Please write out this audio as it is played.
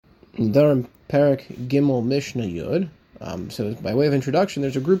Nedarim, Perek, Gimel, Mishnah, Yud. So by way of introduction,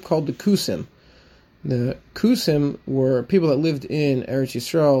 there's a group called the Kusim. The Kusim were people that lived in Eretz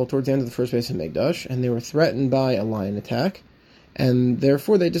Yisrael towards the end of the first base of Mikdash, and they were threatened by a lion attack, and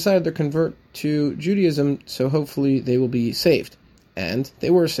therefore they decided to convert to Judaism, so hopefully they will be saved. And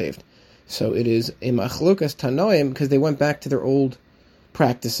they were saved. So it is a machlokas tanoim, because they went back to their old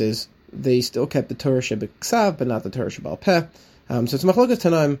practices. They still kept the Torah shebeksav, but not the Torah shebal peh. So it's machlokas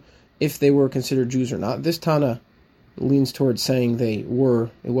tanoim if they were considered Jews or not. This Tana leans towards saying it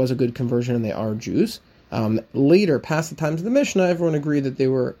was a good conversion and they are Jews. Later, past the times of the Mishnah, everyone agreed that they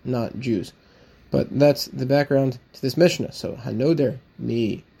were not Jews. But that's the background to this Mishnah. So, hanoder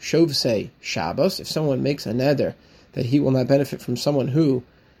mi shovsei Shabbos, if someone makes a neder that he will not benefit from someone who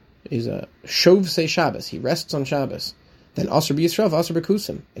is a shovsei Shabbos, he rests on Shabbos, then asr b'Yisrael, asr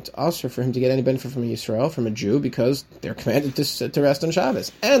b'kusim. It's asr for him to get any benefit from a Yisrael, from a Jew, because they're commanded to rest on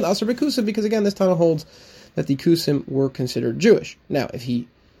Shabbos. And asr b'kusim, because again, this Tana holds that the Kusim were considered Jewish. Now,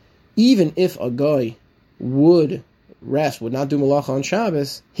 even if a guy would not do malacha on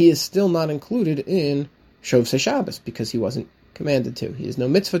Shabbos, he is still not included in Shovsei Shabbos, because he wasn't commanded to. He has no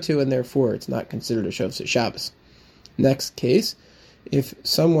mitzvah to, and therefore it's not considered a Shovsei Shabbos. Next case, if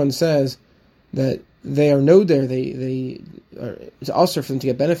someone says that they are noder, it's also for them to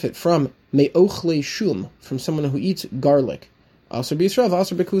get benefit from me'ochle shum, from someone who eats garlic. Asr b'Yisrael,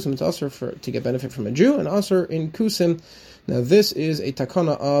 asr b'kusim. It's also to get benefit from a Jew, and asr in kusim. Now this is a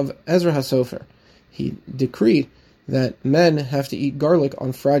takana of Ezra HaSofer. He decreed that men have to eat garlic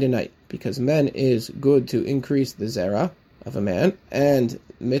on Friday night, because men is good to increase the zera of a man, and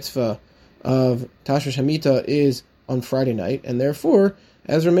mitzvah of Tashrish Hamita is on Friday night, and therefore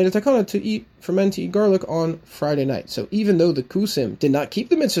Ezra made a takana for men to eat garlic on Friday night. So even though the kusim did not keep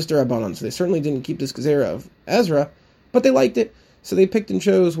the mitzvah d'Rabbanan, so they certainly didn't keep this zera of Ezra, but they liked it, so they picked and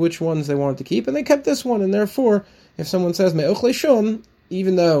chose which ones they wanted to keep, and they kept this one, and therefore, if someone says me'ochle shum,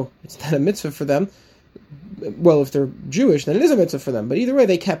 even though it's not a mitzvah for them, well, if they're Jewish, then it is a mitzvah for them, but either way,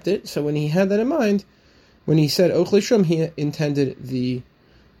 they kept it. So when he had that in mind, when he said ochle shum, he intended the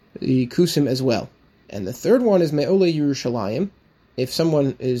kusim as well. And the third one is me'ole Yerushalayim. If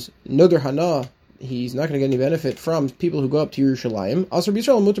someone is noder hana, he's not going to get any benefit from people who go up to Yerushalayim. Asr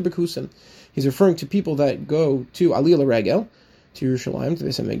b'Yisrael muter b'kusim. He's referring to people that go to Aliyah l'Regel, to Yerushalayim, to the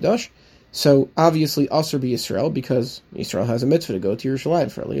Beis HaMikdash. So obviously Asr b'Yisrael, because Yisrael has a mitzvah to go to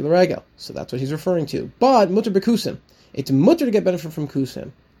Yerushalayim for Aliyah l'Regel. So that's what he's referring to. But muter b'kusim. It's muter to get benefit from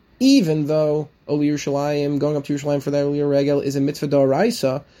kusim, even though Oli Yerushalayim, going up to Yerushalayim for the Aliyah l'Regel, is a mitzvah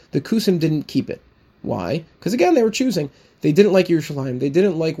d'oraisa. The kusim didn't keep it. Why? Because again, they were choosing. They didn't like Yerushalayim. They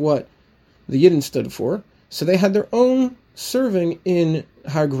didn't like what the Yidden stood for. So they had their own serving in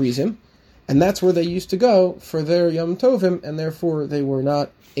Har Grizim, and that's where they used to go for their Yom Tovim, and therefore they were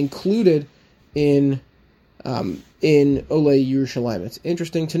not included in Olei Yerushalayim. It's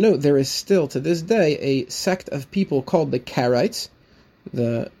interesting to note there is still to this day a sect of people called the Karaites.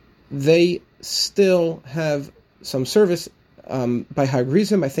 They still have some service by Har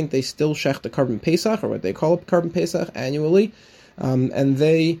Grizim. I think they still shech the Korban Pesach, or what they call it Korban Pesach, annually, and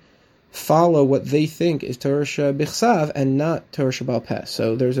they follow what they think is Torah B'chsav and not Torah Shebal Peh.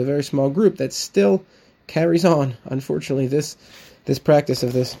 So there's a very small group that still carries on, unfortunately, this practice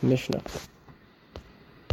of this Mishnah.